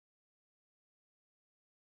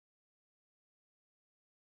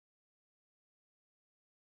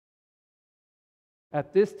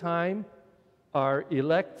At this time, our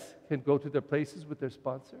elect can go to their places with their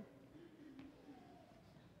sponsor.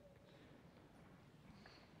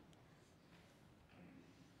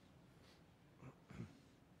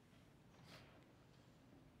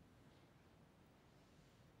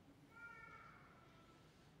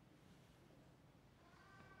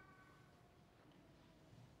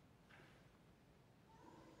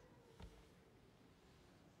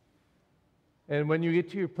 And when you get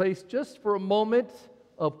to your place, just for a moment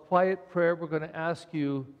of quiet prayer, we're going to ask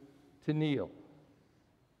you to kneel.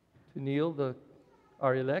 To kneel,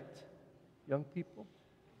 our elect, young people.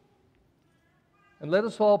 And let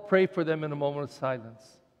us all pray for them in a moment of silence,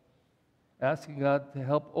 asking God to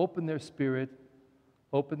help open their spirit,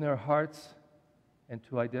 open their hearts, and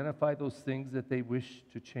to identify those things that they wish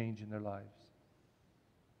to change in their lives.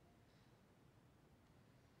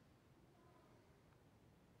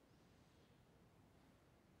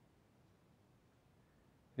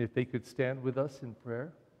 If they could stand with us in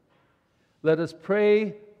prayer. Let us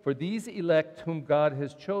pray for these elect whom God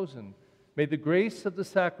has chosen. May the grace of the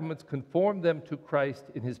sacraments conform them to Christ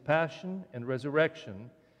in his passion and resurrection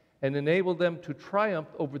and enable them to triumph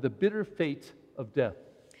over the bitter fate of death.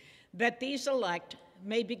 That these elect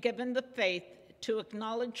may be given the faith to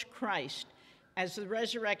acknowledge Christ as the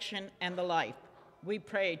resurrection and the life. We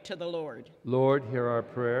pray to the Lord. Lord, hear our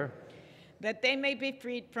prayer. That they may be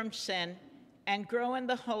freed from sin and grow in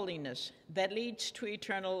the holiness that leads to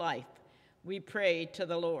eternal life. We pray to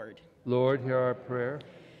the Lord. Lord, hear our prayer.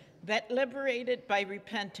 That liberated by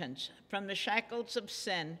repentance from the shackles of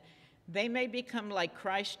sin, they may become like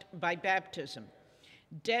Christ by baptism,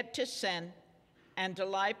 dead to sin and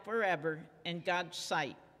alive forever in God's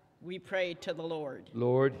sight. We pray to the Lord.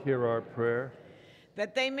 Lord, hear our prayer.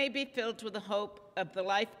 That they may be filled with the hope of the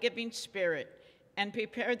life-giving Spirit and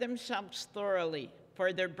prepare themselves thoroughly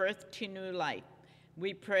for their birth to new life.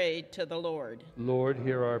 We pray to the Lord. Lord,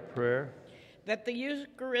 hear our prayer. That the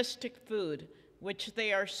Eucharistic food, which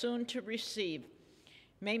they are soon to receive,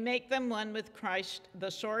 may make them one with Christ, the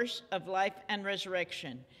source of life and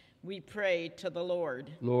resurrection. We pray to the Lord.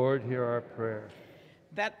 Lord, hear our prayer.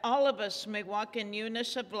 That all of us may walk in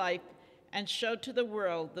newness of life and show to the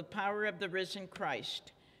world the power of the risen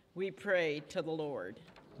Christ. We pray to the Lord.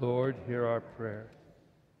 Lord, hear our prayer.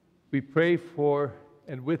 We pray for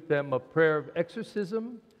and with them a prayer of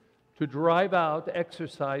exorcism to drive out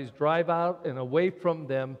and away from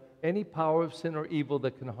them any power of sin or evil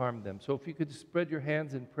that can harm them. So if you could spread your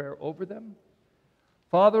hands in prayer over them.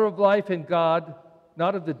 Father of life and God,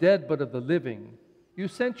 not of the dead but of the living, you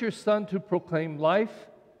sent your Son to proclaim life,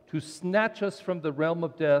 to snatch us from the realm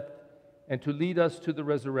of death, and to lead us to the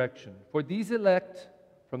resurrection. For these elect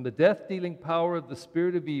from the death-dealing power of the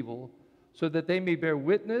spirit of evil, so that they may bear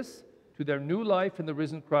witness to their new life in the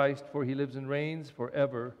risen Christ, for he lives and reigns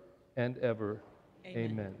forever and ever.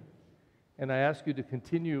 Amen. Amen. And I ask you to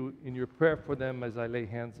continue in your prayer for them as I lay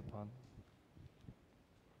hands upon them.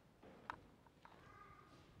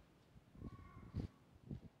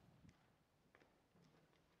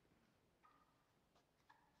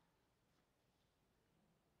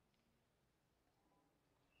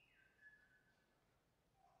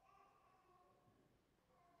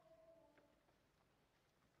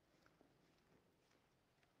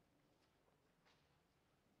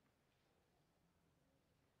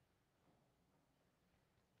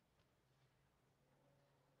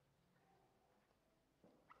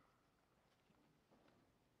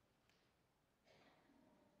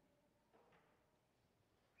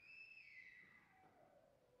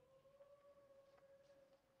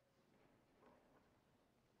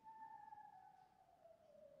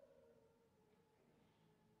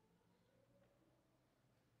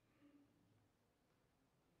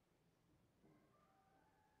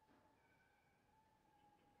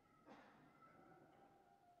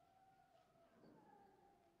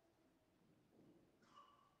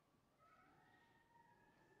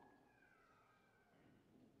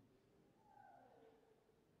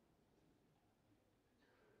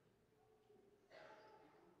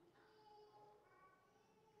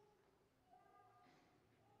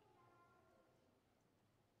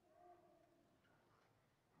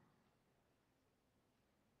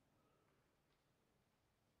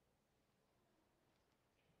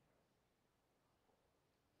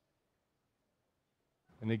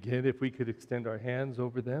 And again, if we could extend our hands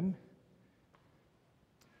over them.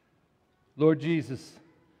 Lord Jesus,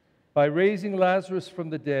 by raising Lazarus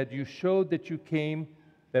from the dead, you showed that you came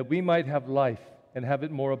that we might have life and have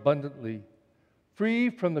it more abundantly.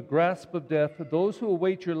 Free from the grasp of death, those who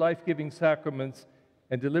await your life-giving sacraments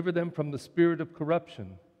and deliver them from the spirit of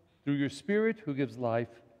corruption. Through your Spirit who gives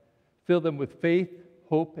life, Fill them with faith,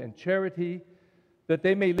 hope, and charity, that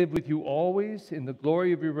they may live with you always in the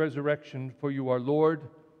glory of your resurrection, for you are Lord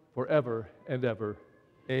forever and ever.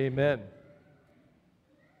 Amen.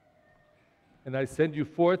 And I send you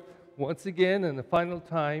forth once again and the final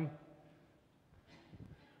time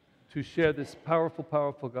to share this powerful,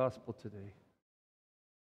 powerful gospel today.